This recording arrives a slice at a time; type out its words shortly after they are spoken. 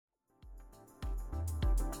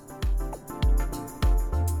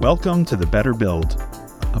Welcome to The Better Build,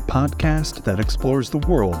 a podcast that explores the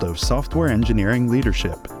world of software engineering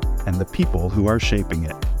leadership and the people who are shaping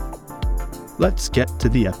it. Let's get to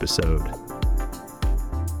the episode.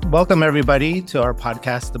 Welcome, everybody, to our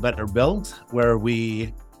podcast, The Better Build, where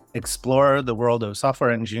we explore the world of software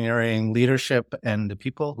engineering leadership and the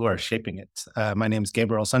people who are shaping it. My name is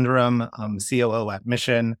Gabriel Sundaram. I'm COO at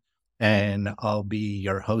Mission, and I'll be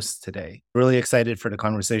your host today. Really excited for the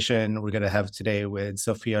conversation we're going to have today with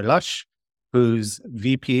Sophea Loche, who's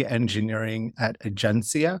VP Engineering at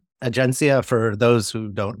Egencia. Egencia, for those who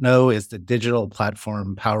don't know, is the digital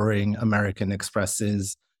platform powering American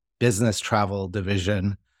Express's business travel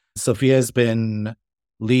division. Sophea has been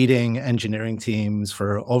leading engineering teams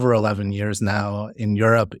for over 11 years now in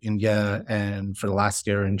Europe, India, and for the last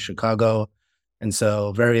year in Chicago. And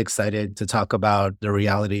so very excited to talk about the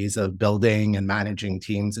realities of building and managing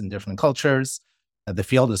teams in different cultures. The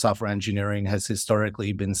field of software engineering has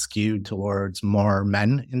historically been skewed towards more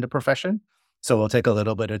men in the profession. So we'll take a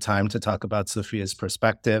little bit of time to talk about Sophea's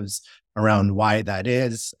perspectives around why that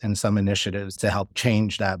is and some initiatives to help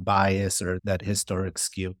change that bias or that historic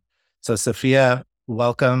skew. So Sophea,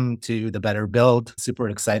 welcome to The Better Build. Super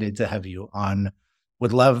excited to have you on.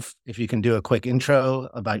 Would love if you can do a quick intro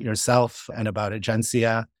about yourself and about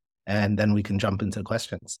Egencia, and then we can jump into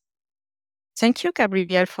questions. Thank you,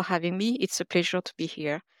 Gabriel, for having me. It's a pleasure to be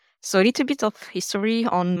here. So a little bit of history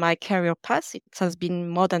on my career path. It has been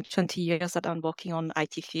more than 20 years that I'm working on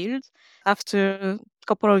IT field. After a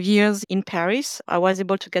couple of years in Paris, I was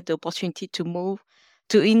able to get the opportunity to move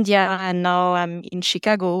to India, and now I'm in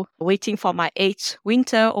Chicago, waiting for my 8th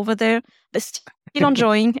winter over there, but still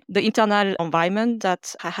enjoying the internal environment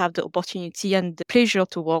that I have the opportunity and the pleasure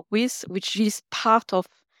to work with, which is part of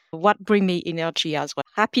what brings me energy as well.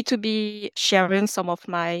 Happy to be sharing some of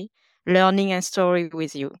my learning and story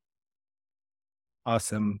with you.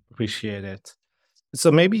 Awesome. Appreciate it.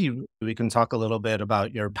 So maybe we can talk a little bit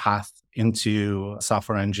about your path into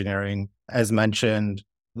software engineering. As mentioned,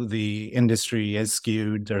 the industry is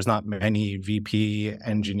skewed. There's not many VP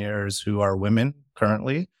engineers who are women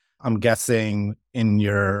currently. I'm guessing in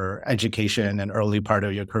your education and early part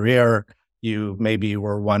of your career, you maybe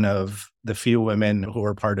were one of the few women who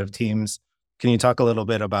were part of teams. Can you talk a little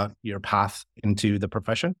bit about your path into the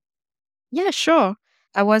profession? Yeah, sure.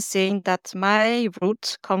 I was saying that my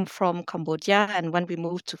roots come from Cambodia, and when we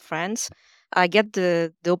moved to France, I get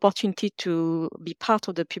the opportunity to be part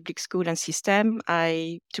of the public school and system.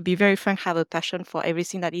 To be very frank, have a passion for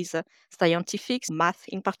everything that is scientific, math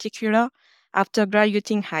in particular. After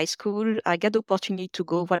graduating high school, I get the opportunity to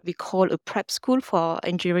go what we call a prep school for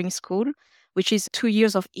engineering school, which is 2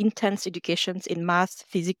 years of intense education in math,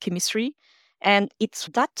 physics, chemistry. And it's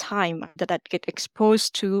that time that I get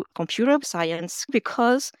exposed to computer science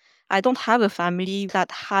because I don't have a family that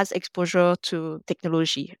has exposure to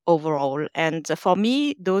technology overall. And for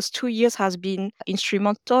me, those 2 years has been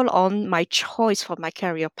instrumental on my choice for my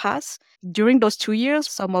career path. During those 2 years,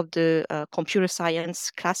 some of the computer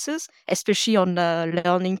science classes, especially on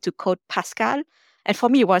learning to code Pascal. And for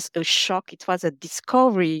me, it was a shock. It was a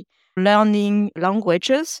discovery, learning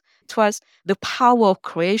languages. It was the power of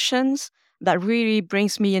creations that really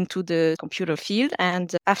brings me into the computer field.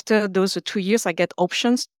 And after those 2 years, I get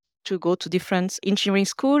options to go to different engineering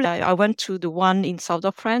school. I went to the one in south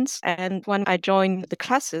of France. And when I joined the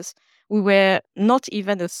classes, we were not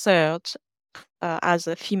even a third as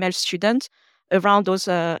a female student around those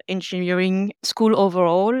engineering school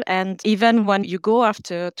overall. And even when you go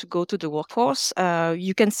after to go to the workforce,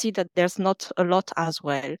 you can see that there's not a lot as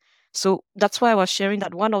well. So that's why I was sharing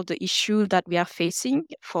that one of the issues that we are facing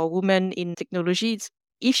for women in technology is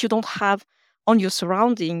if you don't have on your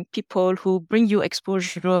surrounding people who bring you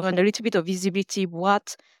exposure and a little bit of visibility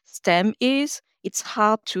what STEM is, it's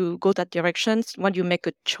hard to go that direction when you make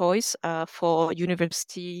a choice for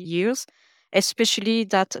university years, especially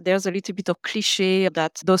that there's a little bit of cliche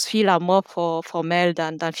that those fields are more for male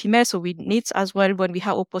than female. So we need as well, when we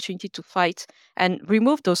have opportunity to fight and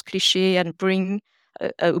remove those cliche and bring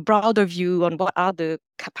a broader view on what are the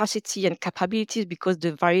capacity and capabilities, because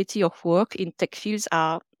the variety of work in tech fields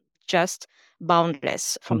are just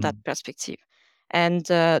boundless from that perspective. And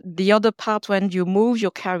the other part when you move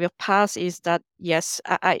your career path is that, yes,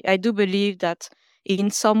 I do believe that in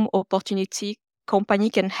some opportunity, company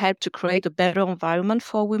can help to create a better environment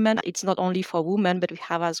for women. It's not only for women, but we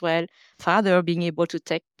have as well father being able to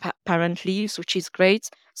take parent leaves, which is great.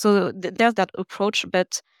 So there's that approach,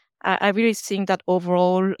 but I really think that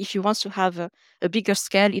overall, if you want to have a bigger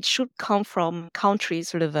scale, it should come from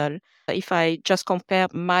countries level. If I just compare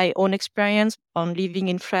my own experience on living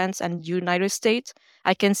in France and United States,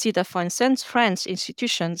 I can see that, for instance, France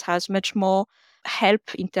institutions has much more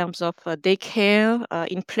help in terms of daycare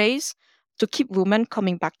in place to keep women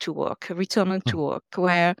coming back to work, returning to work,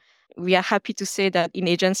 where we are happy to say that in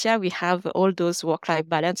Egencia, we have all those work-life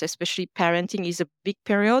balance, especially parenting is a big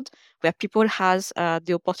period where people has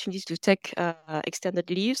the opportunity to take extended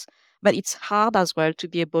leaves. But it's hard as well to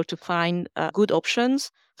be able to find good options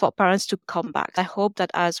for parents to come back. I hope that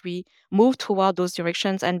as we move toward those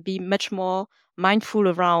directions and be much more mindful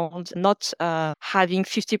around not having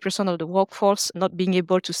 50% of the workforce not being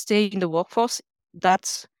able to stay in the workforce,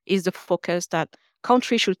 that is the focus that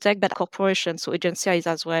countries should take, but corporations. So Egencia is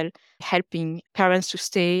as well helping parents to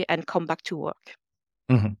stay and come back to work.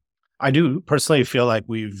 Mm-hmm. I do personally feel like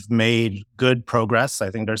we've made good progress. I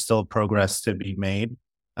think there's still progress to be made.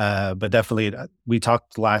 But definitely, we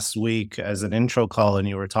talked last week as an intro call, and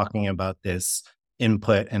you were talking about this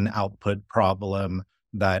input and output problem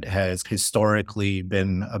that has historically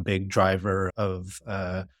been a big driver of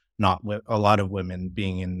not a lot of women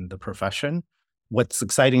being in the profession. What's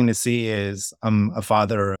exciting to see is I'm a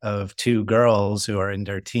father of two girls who are in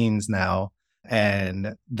their teens now,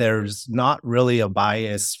 and there's not really a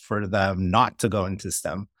bias for them not to go into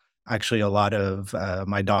STEM. Actually, a lot of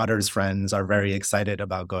my daughter's friends are very excited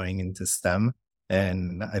about going into STEM.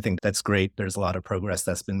 And I think that's great. There's a lot of progress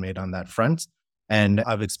that's been made on that front. And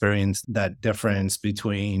I've experienced that difference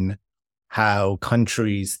between how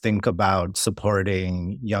countries think about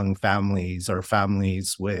supporting young families or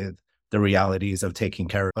families with the realities of taking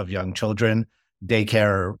care of young children.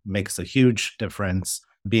 Daycare makes a huge difference.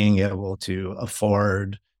 Being able to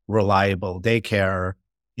afford reliable daycare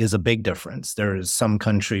is a big difference. There's some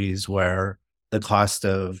countries where the cost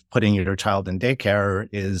of putting your child in daycare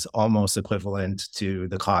is almost equivalent to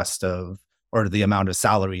the cost of or the amount of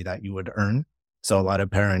salary that you would earn. So a lot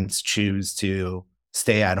of parents choose to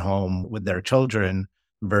stay at home with their children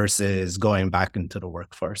versus going back into the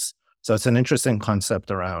workforce. So it's an interesting concept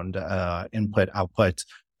around input, output.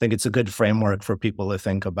 I think it's a good framework for people to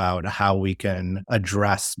think about how we can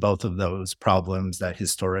address both of those problems that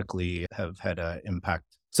historically have had an impact.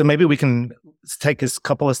 So maybe we can take a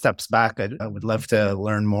couple of steps back. I would love to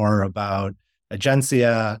learn more about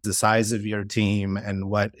Egencia, the size of your team, and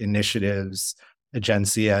what initiatives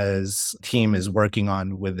Egencia's team is working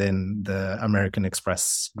on within the American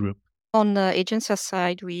Express group. On the Egencia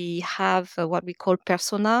side, we have what we call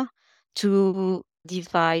persona to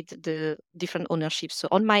divide the different ownerships. So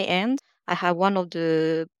on my end, I have one of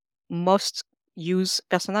the most used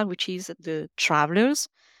persona, which is the travelers.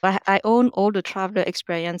 I own all the traveler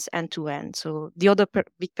experience end to end. So the other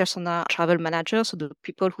big persona, travel manager, so the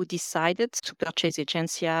people who decided to purchase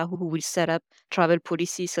Egencia, who will set up travel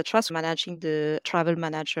policy, etc. So managing the travel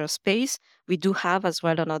manager space. We do have as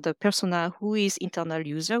well another persona who is internal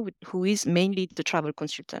user, who is mainly the travel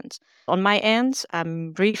consultant. On my end,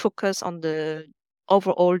 I'm really focused on the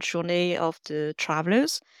overall journey of the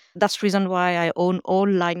travelers. That's the reason why I own all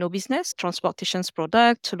line of business, transportations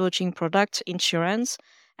product, lodging product, insurance.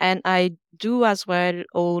 And I do as well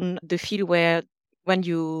own the field where when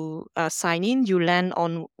you sign in, you land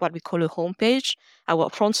on what we call a homepage, our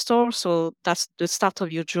front store. So that's the start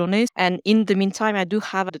of your journey. And in the meantime, I do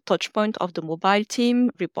have the touch point of the mobile team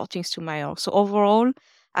reporting to my org. So overall,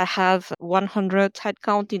 I have 100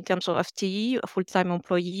 headcount in terms of FTE, a full-time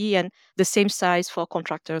employee, and the same size for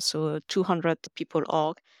contractors, so 200 people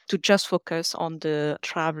org, to just focus on the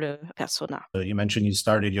traveler persona. So you mentioned you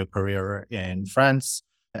started your career in France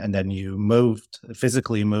and then you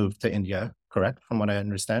physically moved to India, correct? From what I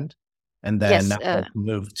understand. And then Yes,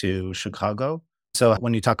 moved to Chicago. So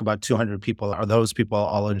when you talk about 200 people, are those people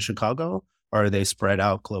all in Chicago or are they spread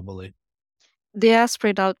out globally? they are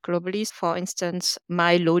spread out globally. For instance,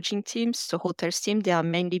 my lodging teams, the hotels team, they are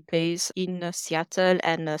mainly based in Seattle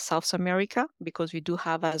and South America because we do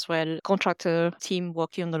have as well contractor team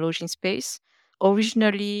working on the lodging space.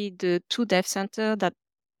 Originally, the two dev center that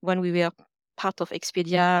when we were part of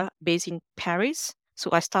Expedia based in Paris. So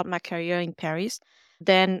I start my career in Paris.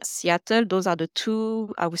 Then Seattle, those are the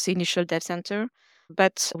two, I would say, initial dev center.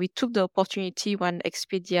 But we took the opportunity when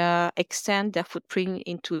Expedia extend their footprint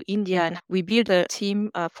into India, and we built a team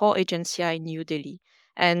for Egencia in New Delhi.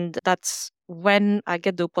 And that's when I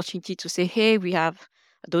get the opportunity to say, hey, we have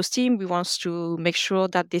those teams. We want to make sure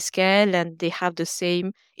that they scale and they have the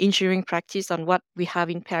same engineering practice on what we have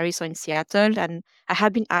in Paris or in Seattle. And I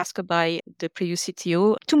had been asked by the previous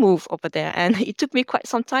CTO to move over there. And it took me quite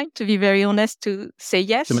some time, to be very honest, to say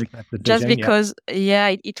yes. To make that decision, just because,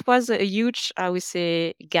 it was a huge, I would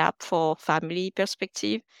say, gap for family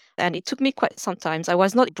perspective. And it took me quite some time. I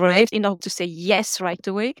was not brave enough to say yes right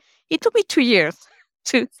away. It took me 2 years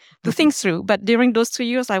to think through. But during those 2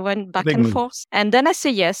 years, I went back Big and move. forth. And then I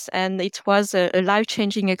say yes. And it was a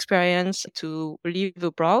life-changing experience to live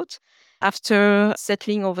abroad. After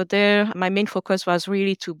settling over there, my main focus was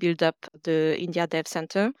really to build up the India Dev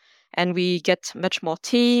Center. And we get much more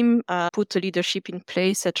team, put the leadership in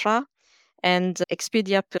place, etc. And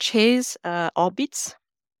Expedia purchased Orbitz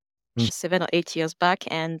 7 or 8 years back,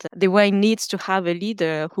 and they were in need to have a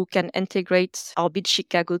leader who can integrate Orbit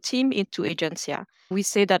Chicago team into Egencia. We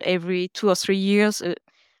say that every 2 or 3 years,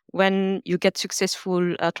 when you get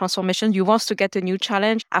successful transformation, you want to get a new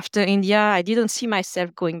challenge. After India, I didn't see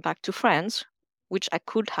myself going back to France, which I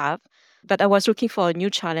could have, but I was looking for a new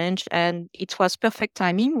challenge, and it was perfect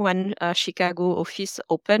timing when Chicago office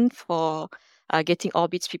opened for getting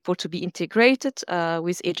Orbit's people to be integrated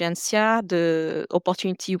with Egencia. The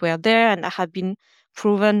opportunity were there, and I have been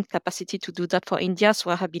proven capacity to do that for India.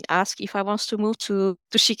 So I have been asked if I want to move to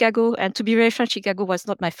Chicago. And to be very frank, Chicago was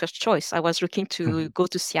not my first choice. I was looking to go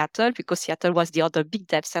to Seattle because Seattle was the other big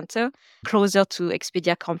dev center, closer to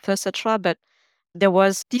Expedia campus, etc. But there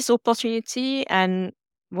was this opportunity. And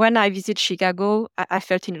when I visited Chicago, I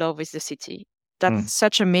felt in love with the city. That's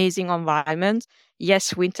such amazing environment.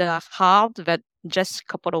 Yes, winter hard, but just a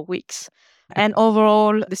couple of weeks. And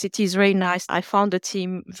overall, the city is very nice. I found the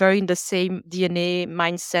team very in the same DNA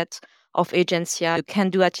mindset of Egencia, the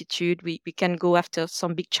can-do attitude. We can go after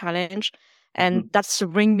some big challenge. And that's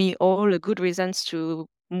bring me all the good reasons to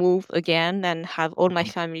move again and have all my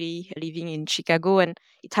family living in Chicago. And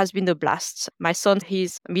it has been a blast. My son,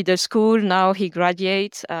 he's middle school. Now he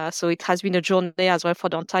graduates. So it has been a journey as well for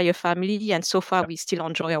the entire family. And so far, we still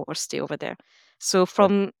enjoy our stay over there. So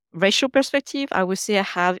from ratio perspective, I would say I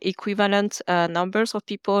have equivalent numbers of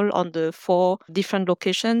people on the 4 different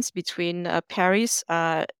locations between Paris,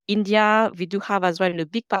 India. We do have as well a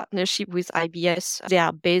big partnership with IBS. They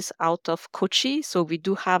are based out of Kochi. So we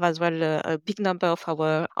do have as well a big number of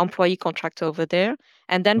our employee contractor over there.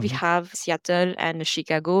 And then we have Seattle and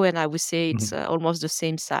Chicago, and I would say it's almost the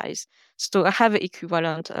same size. So I have an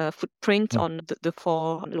equivalent footprint on the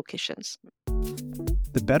 4 locations.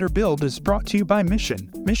 The Better Build is brought to you by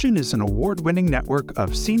Mission. Mission is an award-winning network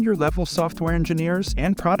of senior-level software engineers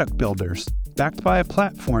and product builders, backed by a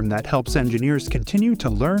platform that helps engineers continue to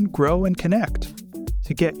learn, grow, and connect.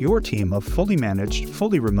 To get your team of fully managed,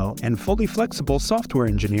 fully remote, and fully flexible software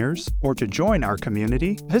engineers, or to join our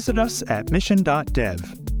community, visit us at mission.dev.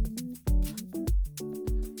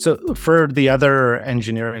 So for the other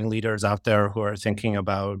engineering leaders out there who are thinking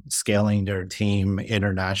about scaling their team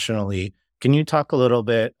internationally, can you talk a little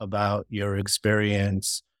bit about your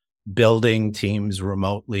experience building teams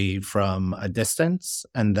remotely from a distance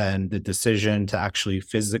and then the decision to actually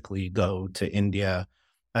physically go to India?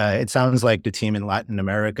 It sounds like the team in Latin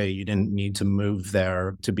America, you didn't need to move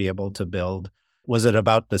there to be able to build. Was it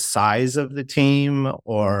about the size of the team,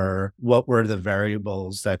 or what were the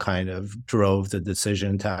variables that kind of drove the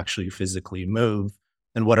decision to actually physically move?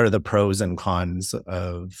 And what are the pros and cons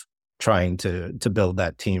of trying to build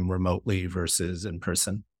that team remotely versus in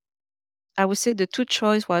person? I would say the 2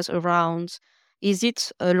 choice was around, is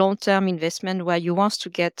it a long-term investment where you want to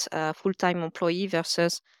get a full-time employee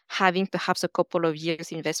versus having perhaps a couple of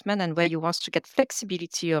years investment, and where you want to get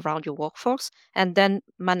flexibility around your workforce and then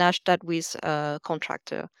manage that with a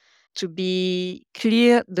contractor. To be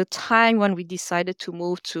clear, the time when we decided to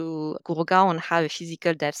move to Gurgaon and have a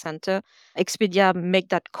physical dev center, Expedia made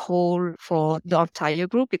that call for the entire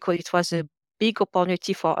group because it was a big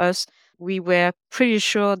opportunity for us. We were pretty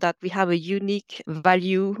sure that we have a unique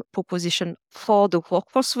value proposition for the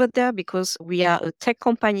workforce over there because we are a tech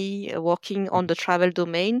company working on the travel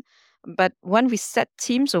domain. But when we set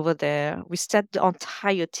teams over there, we set the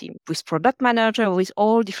entire team with product manager, with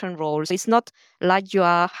all different roles. It's not like you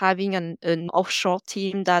are having an offshore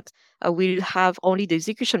team that will have only the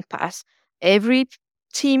execution path. Every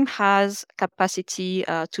team has capacity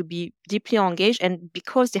to be deeply engaged, and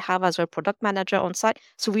because they have as well product manager on site,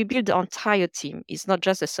 so we build the entire team. It's not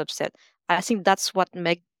just a subset. I think that's what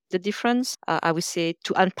makes the difference. I would say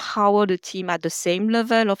to empower the team at the same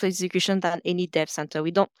level of execution than any dev center.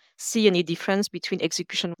 We don't see any difference between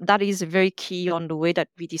execution. That is very key on the way that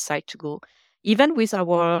we decide to go. Even with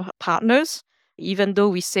our partners, Even though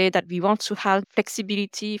we say that we want to have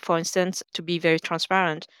flexibility, for instance, to be very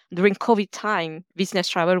transparent, during COVID time, business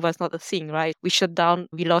travel was not a thing, right? We shut down,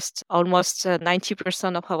 we lost almost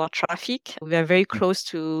 90% of our traffic. We were very close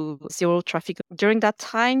to zero traffic. During that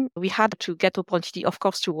time, we had to get opportunity, of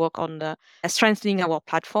course, to work on strengthening our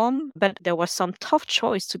platform, but there was some tough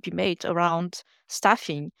choice to be made around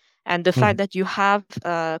staffing. And the fact that you have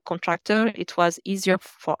a contractor, it was easier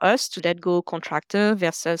for us to let go contractor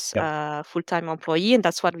versus full-time employee. And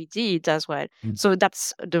that's what we did as well. So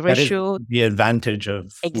that's the That is ratio. the advantage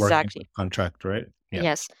of working Exactly. with contract, right? Yeah.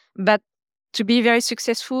 Yes. But to be very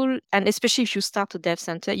successful, and especially if you start a dev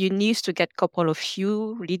center, you need to get a couple of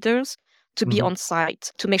few leaders to be on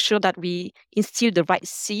site to make sure that we instill the right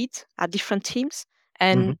seed at different teams.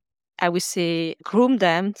 And I would say groom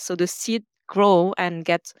them so the seed grow and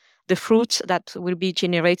get the fruit that will be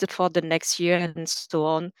generated for the next year and so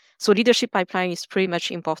on. So leadership pipeline is pretty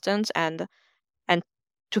much important, and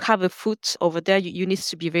to have a foot over there, you need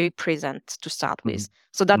to be very present to start with.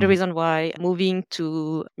 So that's the reason why moving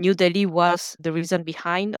to New Delhi was the reason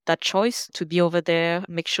behind that choice, to be over there,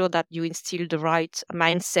 make sure that you instill the right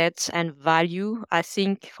mindset and value. I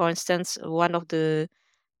think, for instance, one of the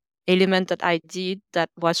elements that I did that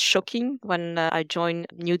was shocking when I joined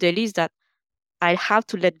New Delhi is that I have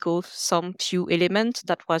to let go some few elements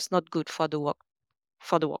that was not good for the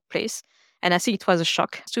workplace. And I think it was a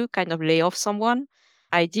shock to kind of lay off someone.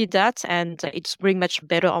 I did that, and it's bring much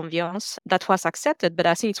better ambiance. That was accepted, but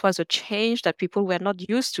I think it was a change that people were not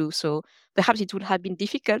used to. So perhaps it would have been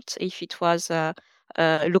difficult if it was a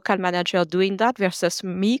local manager doing that versus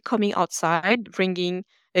me coming outside, bringing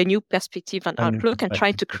a new perspective and outlook, and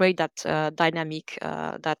trying to create that dynamic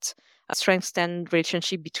that strengthened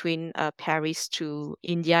relationship between Paris to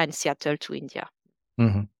India and Seattle to India.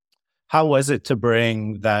 How was it to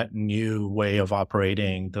bring that new way of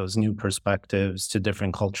operating, those new perspectives to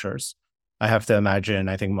different cultures? I have to imagine,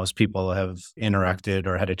 I think most people have interacted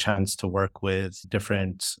or had a chance to work with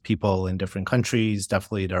different people in different countries.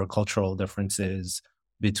 Definitely there are cultural differences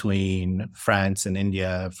between France and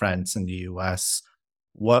India, France and the US.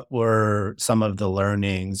 What were some of the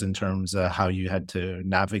learnings in terms of how you had to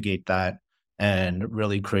navigate that and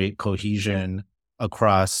really create cohesion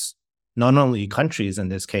across not only countries in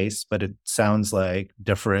this case, but it sounds like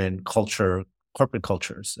different corporate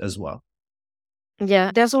cultures as well?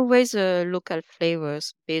 Yeah, there's always local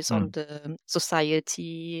flavors based on the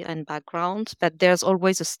society and background, but there's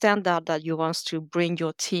always a standard that you want to bring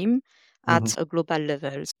your team at a global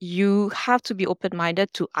level. You have to be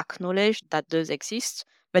open-minded to acknowledge that does exist,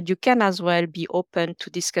 but you can as well be open to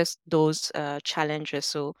discuss those challenges.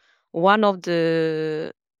 So one of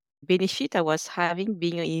the benefit I was having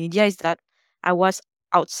being in India is that I was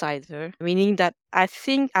outsider, meaning that I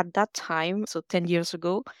think at that time, so 10 years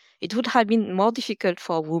ago, it would have been more difficult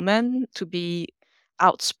for women to be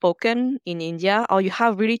outspoken in India, or you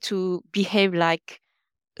have really to behave like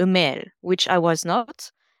a male, which I was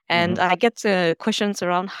not. And I get questions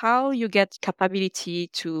around how you get capability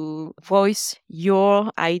to voice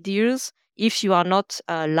your ideas if you are not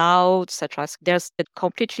loud, etc. There's a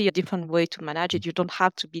completely a different way to manage it. You don't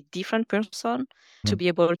have to be different person to be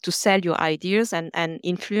able to sell your ideas and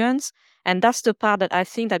influence. And that's the part that I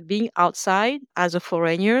think that being outside as a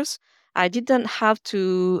foreigners, I didn't have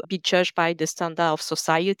to be judged by the standard of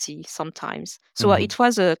society sometimes. So it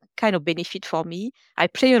was a kind of benefit for me. I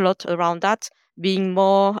play a lot around that, being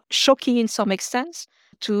more shocking in some extent,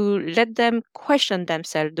 to let them question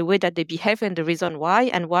themselves, the way that they behave and the reason why,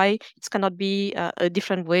 and why it cannot be a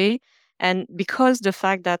different way. And because the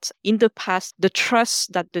fact that in the past, the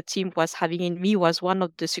trust that the team was having in me was one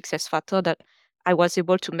of the success factors that I was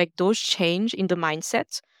able to make those change in the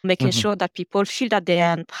mindset, making sure that people feel that they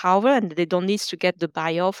are empowered and they don't need to get the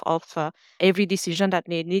buy-off of every decision that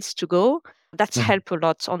they needs to go. That's helped a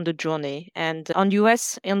lot on the journey. And on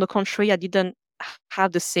US, on the contrary, I didn't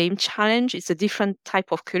have the same challenge. It's a different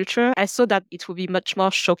type of culture. I saw that it would be much more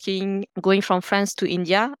shocking going from France to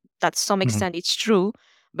India. That to some extent it's true.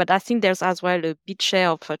 But I think there's as well a big share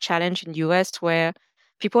of a challenge in the US where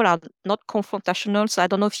people are not confrontational. So I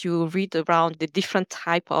don't know if you read around the different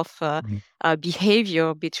type of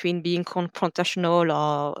behavior between being confrontational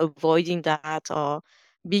or avoiding that, or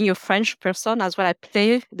being a French person as well. I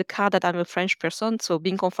play the card that I'm a French person. So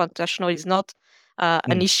being confrontational is not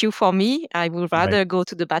an issue for me. I would rather go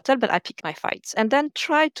to the battle, but I pick my fights and then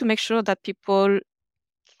try to make sure that people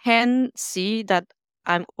can see that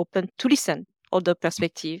I'm open to listen other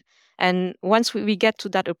perspective. And once we get to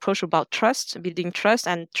that approach about trust, building trust,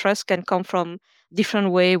 and trust can come from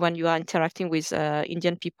different way when you are interacting with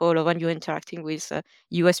Indian people or when you're interacting with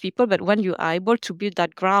US people. But when you are able to build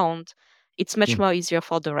that ground, it's much more easier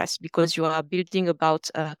for the rest because you are building about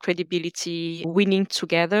credibility, winning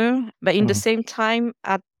together. But in the same time,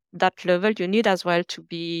 at that level, you need as well to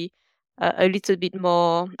be a little bit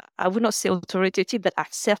more, I would not say authoritative, but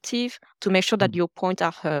assertive to make sure that your points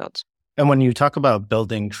are heard. And when you talk about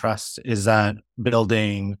building trust, is that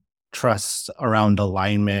building trust around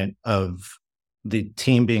alignment of the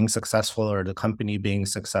team being successful or the company being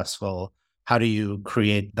successful? How do you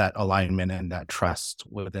create that alignment and that trust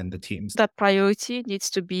within the teams? That priority needs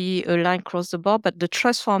to be aligned across the board, but the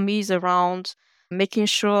trust for me is around making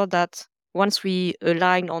sure that once we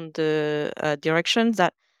align on the direction,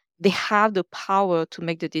 that they have the power to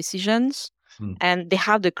make the decisions and they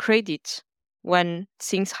have the credit when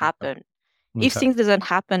things happen. If things doesn't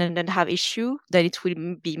happen and then have issue, then it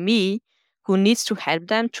will be me who needs to help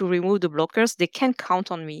them to remove the blockers. They can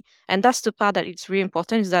count on me. And that's the part that it's really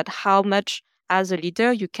important, is that how much as a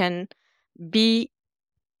leader you can be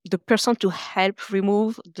the person to help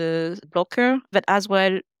remove the blocker, but as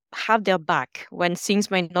well have their back when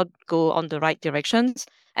things might not go on the right directions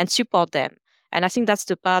and support them. And I think that's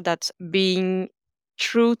the part that being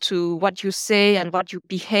true to what you say and what you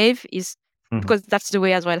behave is, because that's the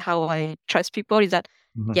way as well how I trust people, is that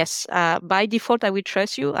yes, by default I will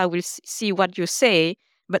trust you. I will see what you say,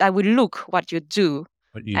 but I will look what you do.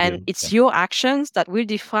 It's your actions that will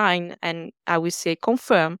define, and I will say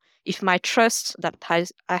confirm if my trust that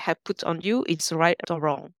I have put on you is right or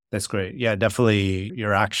wrong. That's great. Yeah, definitely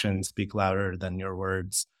your actions speak louder than your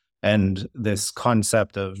words. And this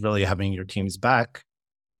concept of really having your team's back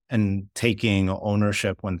and taking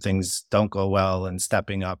ownership when things don't go well and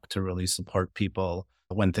stepping up to really support people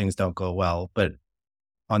when things don't go well. But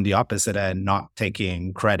on the opposite end, not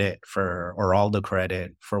taking credit for, or all the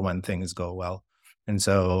credit for when things go well. And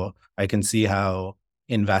so I can see how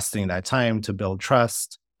investing that time to build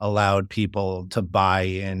trust allowed people to buy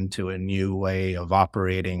into a new way of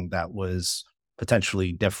operating that was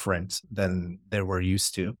potentially different than they were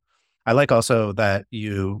used to. I like also that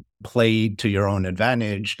you played to your own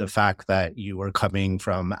advantage the fact that you were coming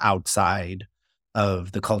from outside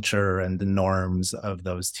of the culture and the norms of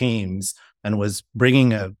those teams and was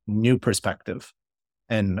bringing a new perspective.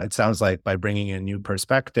 And it sounds like by bringing a new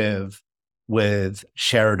perspective with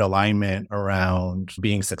shared alignment around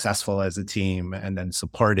being successful as a team and then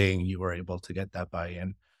supporting, you were able to get that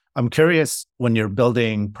buy-in. I'm curious, when you're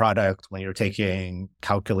building product, when you're taking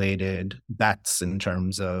calculated bets in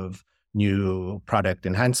terms of new product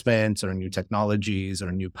enhancements or new technologies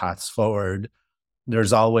or new paths forward,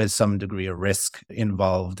 there's always some degree of risk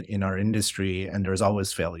involved in our industry, and there's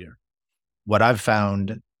always failure. What I've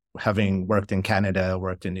found, having worked in Canada,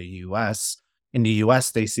 worked in the US,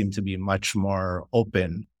 they seem to be much more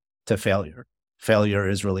open to failure. Failure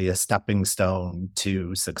is really a stepping stone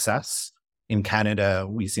to success. In Canada,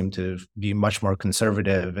 we seem to be much more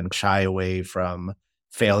conservative and shy away from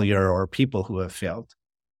failure or people who have failed.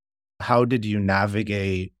 How did you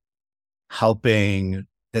navigate helping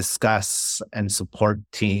discuss and support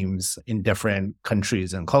teams in different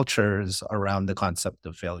countries and cultures around the concept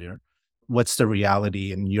of failure? What's the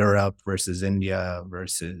reality in Europe versus India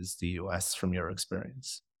versus the US from your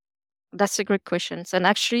experience? That's a great question. And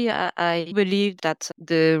actually, I believe that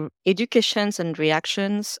the educations and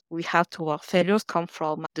reactions we have to our failures come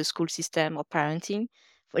from the school system or parenting.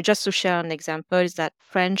 But just to share an example, is that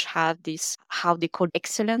French have this, how they call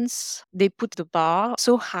excellence. They put the bar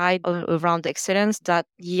so high around excellence that,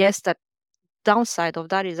 yes, that downside of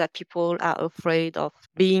that is that people are afraid of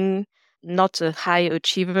being not a high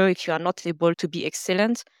achiever if you are not able to be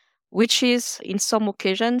excellent, which is in some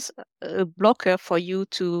occasions a blocker for you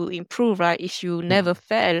to improve, right? If you never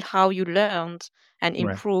fail, how you learned and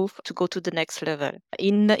improve to go to the next level.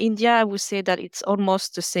 In India, I would say that it's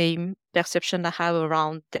almost the same perception I have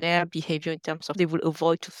around their behavior in terms of they will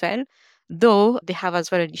avoid to fail, though they have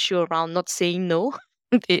as well an issue around not saying no.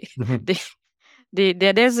 they,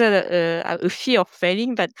 there's a fear of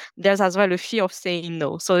failing, but there's as well a fear of saying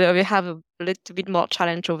no. So we have a little bit more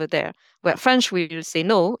challenge over there. Where French will say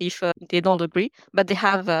no if they don't agree, but they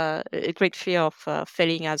have a great fear of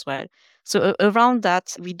failing as well. So around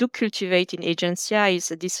that, we do cultivate in Egencia is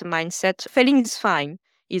this mindset. Failing is fine.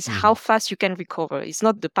 Is how fast you can recover. It's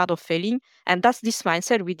not the part of failing. And that's this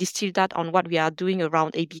mindset. We distill that on what we are doing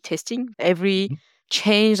around A/B testing. Every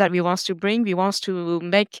change that we want to bring, we want to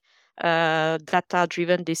make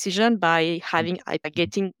data-driven decision by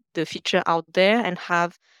getting the feature out there and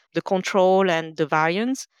have the control and the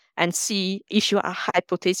variance and see if your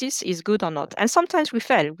hypothesis is good or not. And sometimes we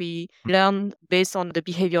fail. We learn based on the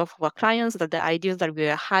behavior of our clients, that the ideas that we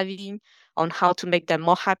are having on how to make them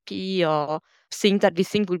more happy, or things that we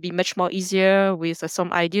think will be much more easier with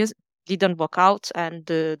some ideas didn't work out, and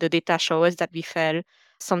the data show us that we fail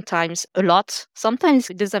sometimes a lot. Sometimes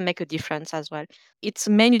it doesn't make a difference as well. It's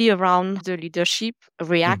mainly around the leadership Mhm.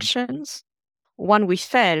 reactions. When we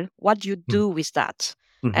fail, what do you Mhm. do with that?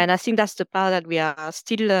 Mhm. And I think that's the part that we are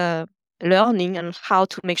still learning, and how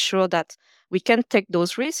to make sure that we can take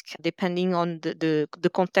those risks depending on the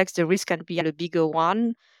context. The risk can be a bigger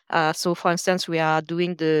one. So, for instance, we are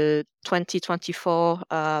doing the 2024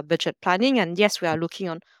 budget planning, and yes, we are looking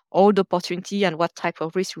on all the opportunity and what type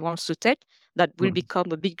of risk we want to take. That will Mhm.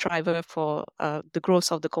 become a big driver for the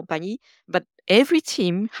growth of the company. But every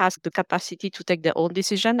team has the capacity to take their own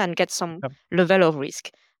decision and get some Yep. level of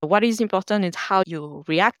risk. What is important is how you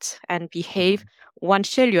react and behave Mhm. when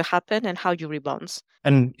failure happens, and how you rebound.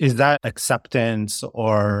 And is that acceptance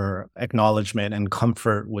or acknowledgement and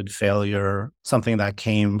comfort with failure something that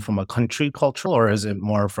came from a country culture, or is it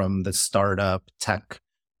more from the startup tech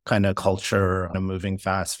kind of culture, moving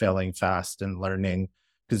fast, failing fast, and learning?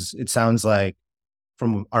 Because it sounds like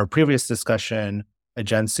from our previous discussion,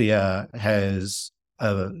 Egencia has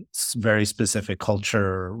a very specific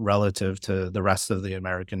culture relative to the rest of the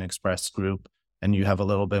American Express group, and you have a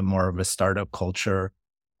little bit more of a startup culture.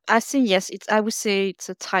 I think yes, I would say it's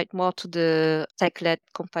a tied more to the tech-led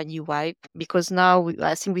company vibe, because now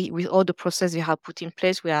I think with all the process we have put in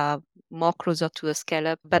place, we are more closer to a scale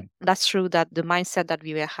up. But that's true that the mindset that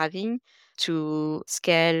we were having to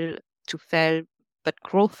scale, to fail, but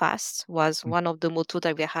grow fast was one of the motto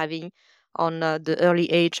that we're having on the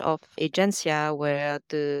early age of Agencia, where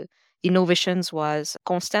the innovations was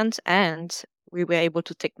constant, and we were able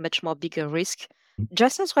to take much more bigger risk.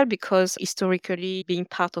 Just as well, because historically, being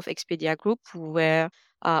part of Expedia Group, we were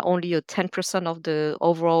only a 10% of the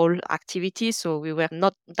overall activity. So we were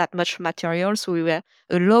not that much material. So we were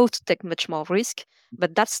allowed to take much more risk.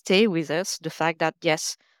 But that stay with us, the fact that,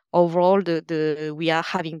 yes, overall, we are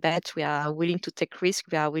having bets, we are willing to take risk,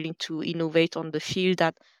 we are willing to innovate on the field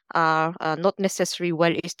that are not necessarily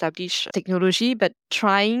well established technology, but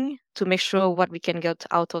trying to make sure what we can get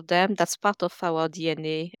out of them. That's part of our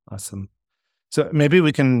DNA. Awesome. So maybe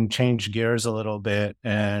we can change gears a little bit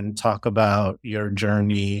and talk about your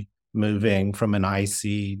journey moving from an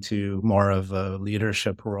IC to more of a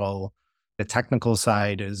leadership role. The technical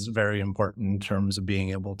side is very important in terms of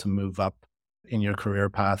being able to move up in your career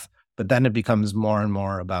path, but then it becomes more and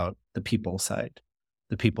more about the people side,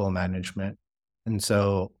 the people management. And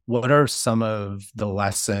so, what are some of the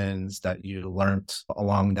lessons that you learned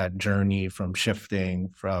along that journey from shifting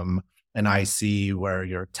from an IC where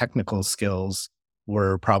your technical skills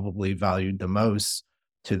were probably valued the most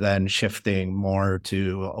to then shifting more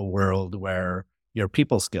to a world where your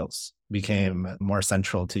people skills became more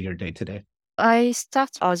central to your day to day? I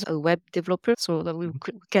started as a web developer, so that we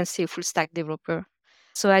can say full stack developer.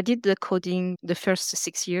 So I did the coding the first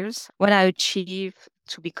 6 years. When I achieved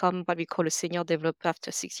to become what we call a senior developer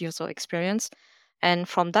after 6 years of experience, and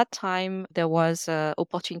from that time there was an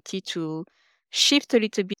opportunity to shift a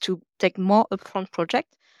little bit to take more upfront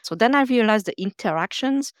project. So then I realized the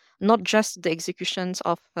interactions, not just the executions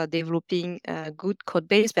of developing a good code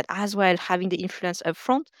base, but as well having the influence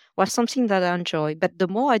upfront was something that I enjoy. But the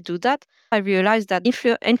more I do that, I realized that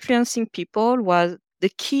influencing people was the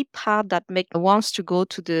key part that make wants to go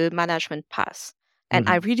to the management path. And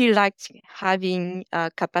I Mhm. really liked having a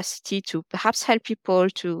capacity to perhaps help people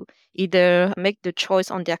to either make the choice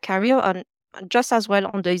on their career, and just as well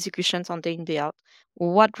on the executions on day in, day out.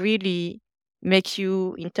 What really make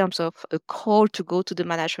you in terms of a call to go to the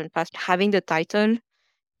management path, having the title,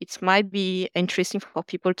 it might be interesting for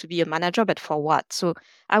people to be a manager, but for what? So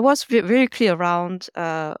I was very clear around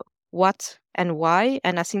what and why.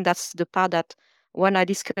 And I think that's the part that when I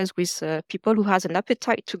discuss with people who has an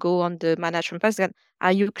appetite to go on the management path, then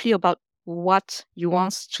are you clear about what you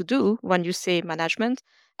want to do when you say management,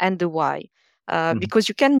 and the why? Mhm. Because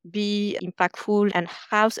you can be impactful and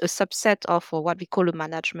have a subset of what we call a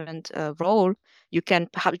management role. You can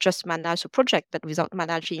perhaps just manage a project, but without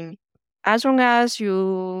managing. As long as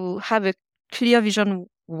you have a clear vision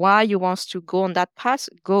why you want to go on that path,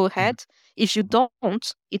 go Mhm. ahead. If you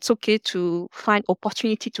don't, it's okay to find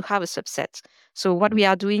opportunity to have a subset. So what we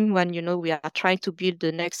are doing when we are trying to build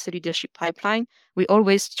the next leadership pipeline, we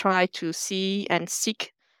always try to see and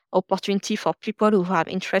seek opportunity for people who have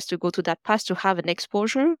interest to go to that path, to have an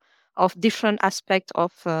exposure of different aspects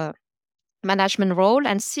of management role,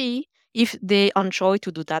 and see if they enjoy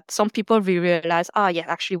to do that. Some people will realize, yeah,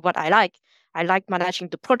 actually what I like managing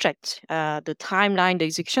the project, the timeline, the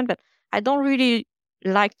execution, but I don't really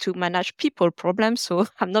like to manage people problems. So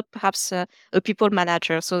I'm not perhaps a people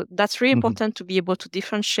manager. So that's really Mhm. important to be able to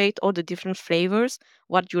differentiate all the different flavors,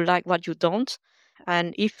 what you like, what you don't.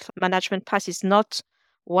 And if management path is not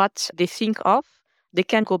what they think of, they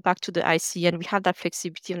can go back to the IC. And we have that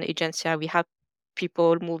flexibility in Egencia. We have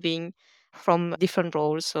people moving from different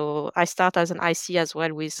roles. So I start as an IC as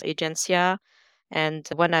well with Egencia. And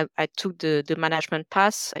when I took the management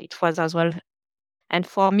path, it was as well. And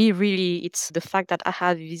for me, really, it's the fact that I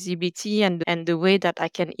have visibility and the way that I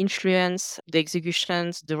can influence the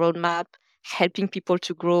executions, the roadmap, helping people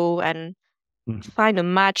to grow and find a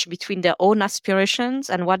match between their own aspirations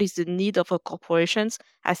and what is the need of a corporations.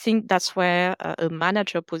 I think that's where a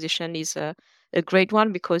manager position is a great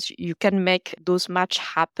one because you can make those match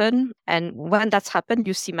happen. And when that's happened,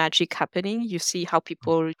 you see magic happening. You see how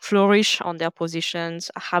people flourish on their positions,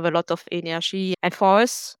 have a lot of energy. And for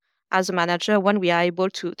us as a manager, when we are able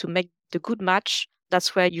to make the good match,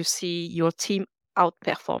 that's where you see your team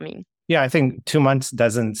outperforming. Yeah, I think 2 months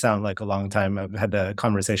doesn't sound like a long time. I've had a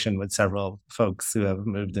conversation with several folks who have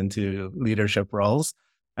moved into leadership roles.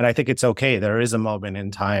 And I think it's okay. There is a moment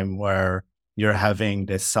in time where you're having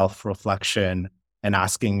this self-reflection and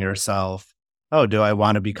asking yourself, oh, do I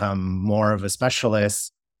want to become more of a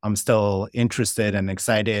specialist? I'm still interested and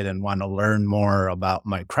excited and want to learn more about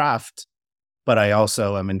my craft, but I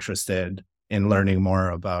also am interested in learning more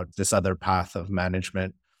about this other path of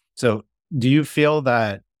management. So do you feel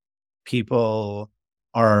that people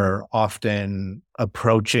are often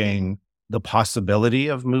approaching the possibility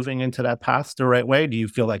of moving into that path the right way? Do you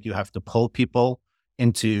feel like you have to pull people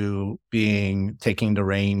into taking the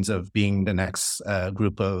reins of being the next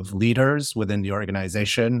group of leaders within the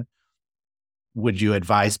organization? Would you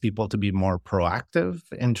advise people to be more proactive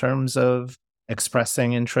in terms of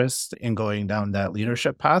expressing interest in going down that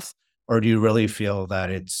leadership path? Or do you really feel that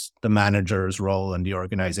it's the manager's role and the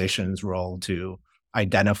organization's role to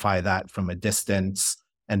identify that from a distance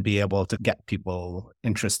and be able to get people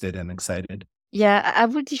interested and excited? Yeah, I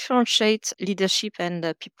would differentiate leadership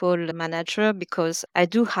and people manager because I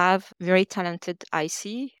do have very talented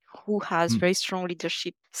IC who has Mm. very strong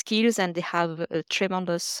leadership skills and they have a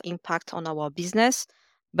tremendous impact on our business,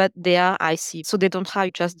 but they are IC. So they don't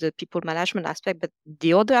have just the people management aspect, but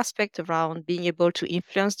the other aspect around being able to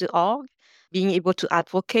influence the org, being able to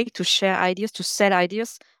advocate, to share ideas, to sell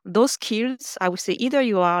ideas. Those skills, I would say either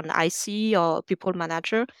you are an IC or people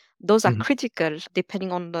manager, those are Mhm. critical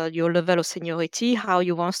depending on your level of seniority, how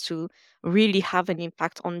you want to really have an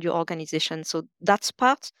impact on your organization. So that's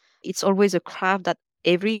part. It's always a craft that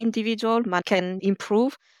every individual can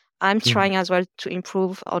improve. I'm Mhm. trying as well to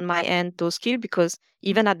improve on my end those skills because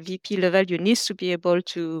even at VP level, you need to be able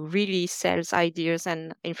to really sell ideas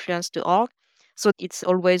and influence the org. So it's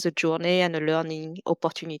always a journey and a learning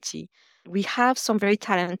opportunity. We have some very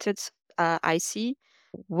talented IC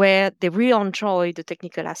where they really enjoy the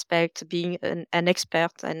technical aspect, being an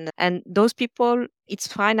expert. And those people, it's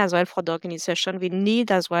fine as well for the organization. We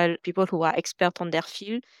need as well people who are expert on their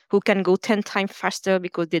field, who can go 10 times faster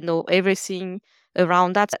because they know everything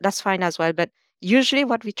around that. That's fine as well. But usually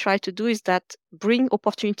what we try to do is that bring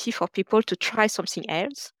opportunity for people to try something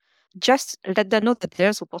else. Just let them know that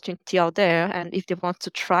there's opportunity out there. And if they want to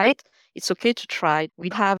try it, it's okay to try. We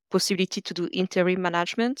have possibility to do interim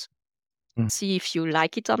management, Mm. see if you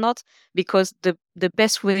like it or not, because the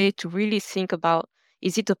best way to really think about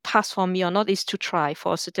is it a pass for me or not is to try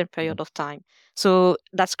for a certain period of time. So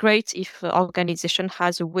that's great if an organization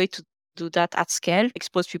has a way to do that at scale,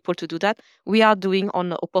 expose people to do that. We are doing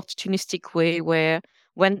on an opportunistic way where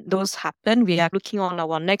when those happen, we are looking on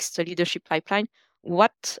our next leadership pipeline,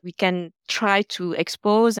 what we can try to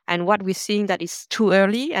expose and what we're seeing that is too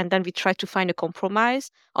early. And then we try to find a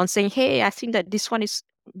compromise on saying, hey, I think that this one is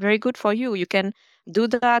very good for you. You can do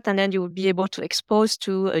that, and then you will be able to expose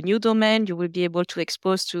to a new domain. You will be able to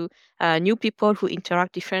expose to new people who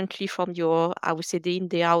interact differently from your, I would say, day in,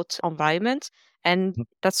 day out environment. And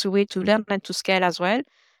that's a way to learn and to scale as well.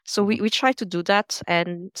 So we try to do that.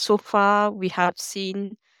 And so far, we have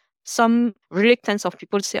seen some reluctance of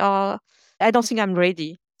people say, oh, I don't think I'm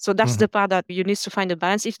ready. So that's Mhm. the part that you need to find a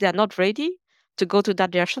balance. If they're not ready, to go to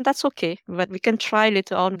that direction, that's okay. But we can try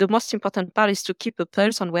later on. The most important part is to keep a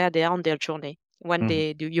pulse on where they are on their journey. When Mhm.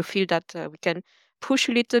 they do, you feel that we can push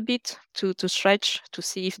a little bit to stretch to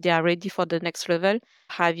see if they are ready for the next level.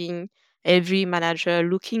 Having every manager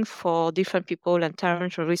looking for different people and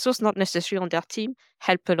talent or resource, not necessarily on their team,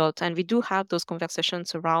 help a lot. And we do have those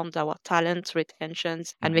conversations around our talent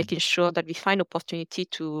retentions and making sure that we find opportunity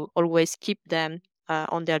to always keep them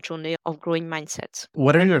on their journey of growing mindset.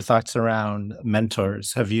 What are your thoughts around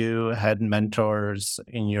mentors? Have you had mentors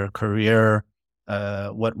in your career?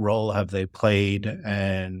 What role have they played?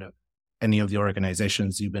 And any of the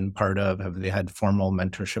organizations you've been part of, have they had formal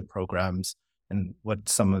mentorship programs? and what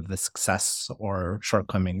some of the success or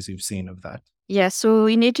shortcomings you've seen of that? Yeah, so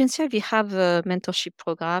in Egencia, we have a mentorship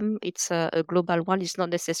program. It's a global one. It's not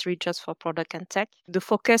necessary just for product and tech. The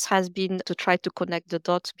focus has been to try to connect the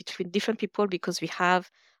dots between different people because we have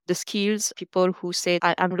the skills, people who say,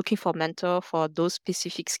 I'm looking for a mentor for those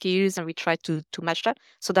specific skills, and we try to match that.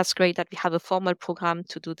 So that's great that we have a formal program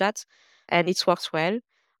to do that, and it works well.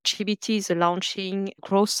 GBT is launching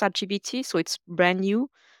Growth GBT, so it's brand new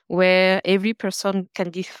where every person can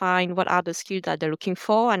define what are the skills that they're looking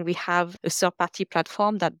for. And we have a third-party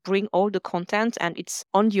platform that bring all the content and it's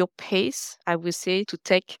on your pace, I would say, to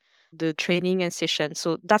take the training and session.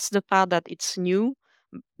 So that's the part that it's new.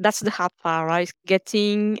 That's the hard part, right?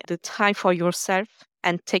 Getting the time for yourself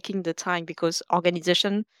and taking the time because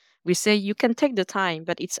organization, we say you can take the time,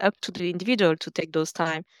 but it's up to the individual to take those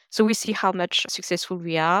time. So we see how much successful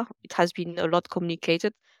we are. It has been a lot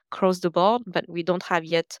communicated across the board, but we don't have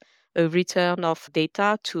yet a return of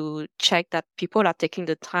data to check that people are taking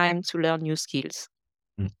the time to learn new skills.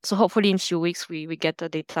 So hopefully in a few weeks, we get the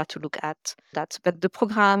data to look at that. But the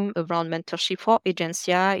program around mentorship for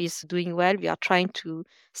Egencia is doing well. We are trying to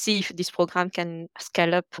see if this program can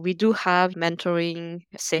scale up. We do have mentoring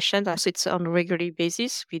sessions. So it's on a regular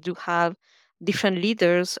basis. We do have different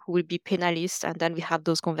leaders who will be panelists, and then we have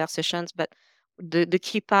those conversations. But the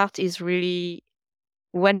key part is really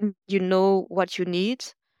when you know what you need,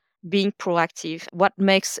 being proactive. What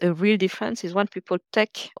makes a real difference is when people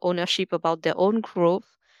take ownership about their own growth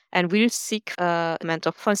and will seek a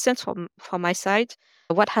mentor. For instance, from my side,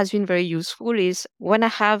 what has been very useful is when I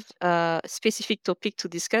have a specific topic to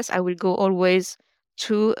discuss, I will go always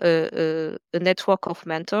to a network of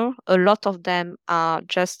mentor. A lot of them are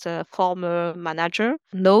just a former manager,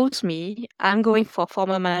 knows me. I'm going for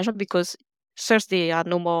former manager because first they are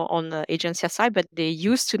no more on the agency side, but they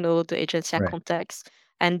used to know the agency Right. context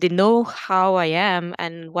and they know how I am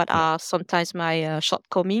and what Yeah. are sometimes my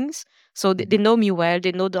shortcomings. So they know me well,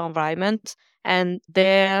 they know the environment, and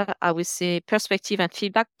their, I would say, perspective and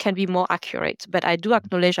feedback can be more accurate. But I do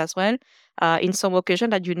acknowledge as well, in some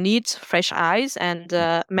occasion, that you need fresh eyes, and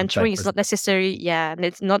Outside mentoring is not perspective. necessary. Yeah, and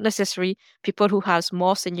it's not necessary people who has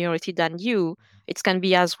more seniority than you. It can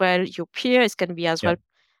be as well your peer. It can be as Yeah. well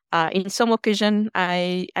in some occasion,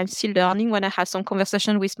 I'm still learning when I have some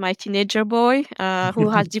conversation with my teenager boy who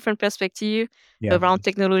has different perspective Yeah. around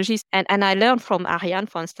technologies. And I learned from Ariane,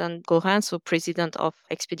 for instance, Gorin, so president of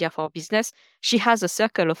Expedia for Business. She has a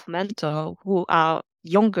circle of mentors who are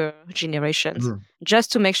younger generations,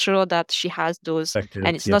 just to make sure that she has those, and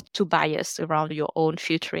Perspective. it's Yeah. not too biased around your own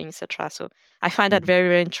filtering, etc. So I find that very,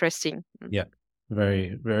 very interesting. Yeah.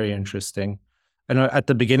 Very, very interesting. And at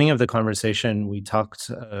the beginning of the conversation, we talked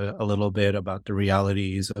a little bit about the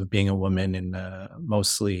realities of being a woman in a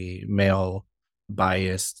mostly male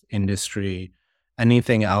biased industry.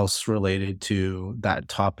 Anything else related to that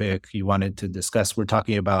topic you wanted to discuss? We're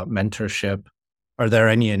talking about mentorship. Are there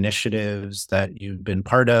any initiatives that you've been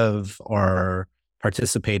part of or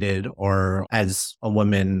participated, or as a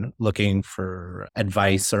woman looking for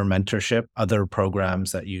advice or mentorship, other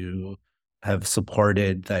programs that you have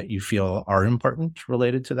supported that you feel are important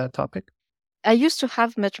related to that topic? I used to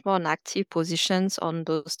have much more active positions on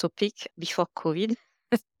those topics before COVID.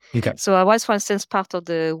 Okay. So I was, for instance, part of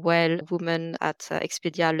the Well Women at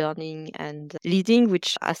Expedia Learning and Leading,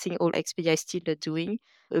 which I think all Expedia is still doing,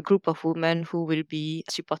 a group of women who will be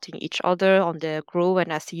supporting each other on their growth.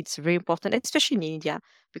 And I think it's very important, especially in India,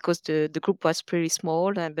 because the group was pretty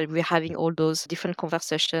small, but we're having all those different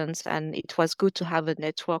conversations. And it was good to have a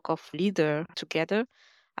network of leaders together.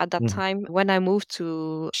 At that Mhm. time, when I moved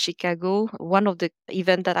to Chicago, one of the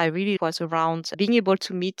events that I really was around being able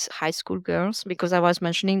to meet high school girls, because I was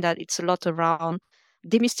mentioning that it's a lot around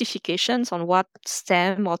demystifications on what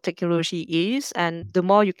STEM or technology is. And the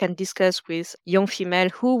more you can discuss with young female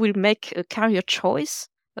who will make a career choice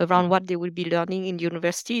around what they will be learning in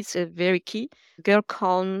university, it's very key.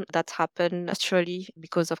 GirlCon that happened naturally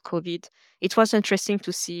because of COVID. It was interesting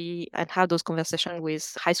to see and have those conversations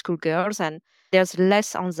with high school girls, and there's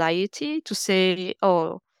less anxiety to say,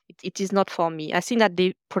 oh, it is not for me. I think that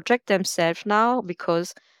they project themselves now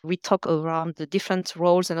because we talk around the different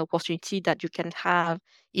roles and opportunity that you can have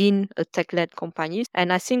in a tech-led company.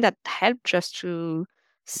 And I think that helped just to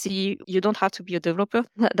see you don't have to be a developer.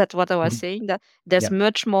 That's what I was saying, that there's Yeah.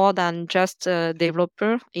 much more than just a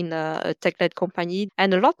developer in a tech-led company.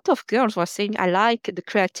 And a lot of girls were saying, I like the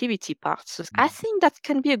creativity part. So I think that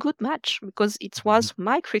can be a good match because it was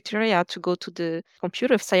my criteria to go to the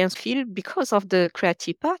computer science field because of the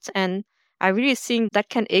creative part. And I really think that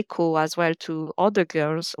can echo as well to other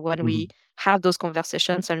girls when we have those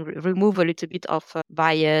conversations and remove a little bit of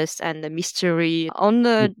bias and the mystery. On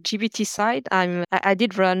the LGBT side, I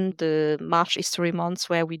did run the March History Month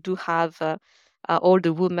where we do have all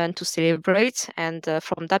the women to celebrate. And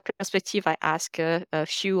from that perspective, I asked a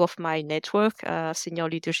few of my network, senior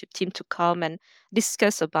leadership team to come and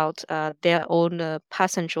discuss about their own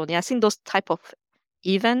past and journey. I think those type of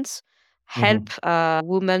events help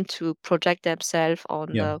women to project themselves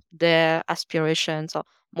on Yeah. their aspirations or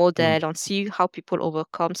model and see how people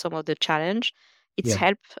overcome some of the challenge. It's Yeah.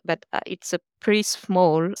 help, but it's a pretty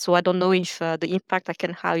small. So I don't know if the impact I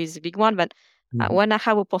can have is a big one, but when I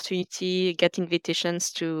have opportunity, get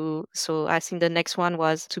invitations to, so I think the next one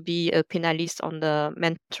was to be a panelist on the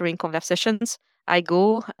mentoring conversations. I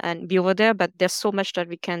go and be over there, but there's so much that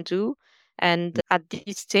we can do. And at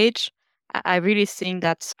this stage, I really think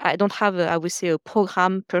that I don't have, I would say, a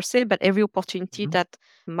program per se, but every opportunity that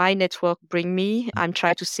my network bring me, I'm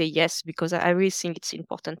trying to say yes, because I really think it's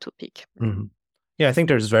important to pick. Yeah, I think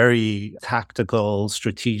there's very tactical,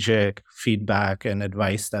 strategic feedback and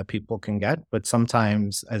advice that people can get, but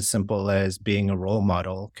sometimes as simple as being a role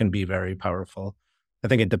model can be very powerful. I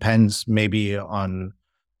think it depends maybe on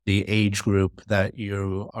the age group that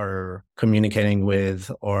you are communicating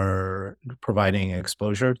with or providing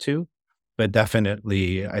exposure to. But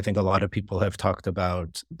definitely, I think a lot of people have talked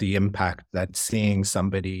about the impact that seeing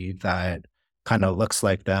somebody that kind of looks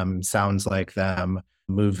like them, sounds like them,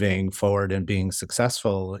 moving forward and being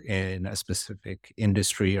successful in a specific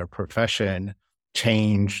industry or profession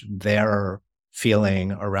change their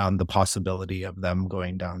feeling around the possibility of them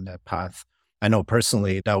going down that path. I know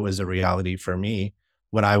personally that was a reality for me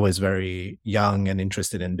when I was very young and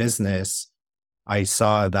interested in business. I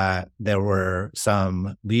saw that there were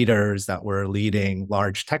some leaders that were leading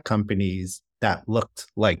large tech companies that looked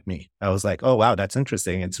like me. I was like, oh, wow, that's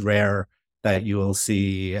interesting. It's rare that you will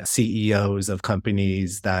see CEOs of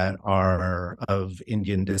companies that are of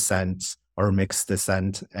Indian descent or mixed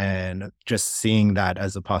descent. And just seeing that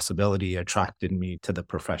as a possibility attracted me to the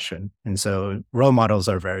profession. And so role models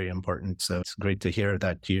are very important. So it's great to hear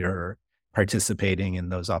that you're participating in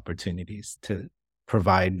those opportunities to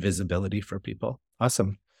provide visibility for people.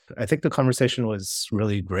 Awesome. I think the conversation was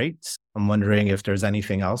really great. I'm wondering if there's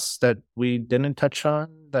anything else that we didn't touch on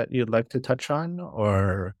that you'd like to touch on,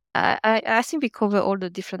 or I think we cover all the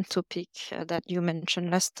different topics that you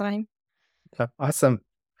mentioned last time. Okay, awesome.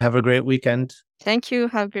 Have a great weekend. Thank you.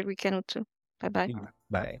 Have a great weekend too. Bye-bye.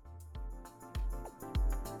 Bye.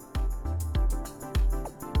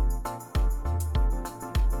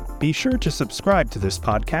 Be sure to subscribe to this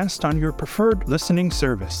podcast on your preferred listening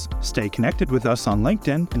service. Stay connected with us on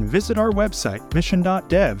LinkedIn and visit our website,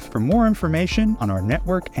 mission.dev, for more information on our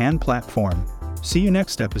network and platform. See you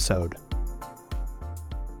next episode.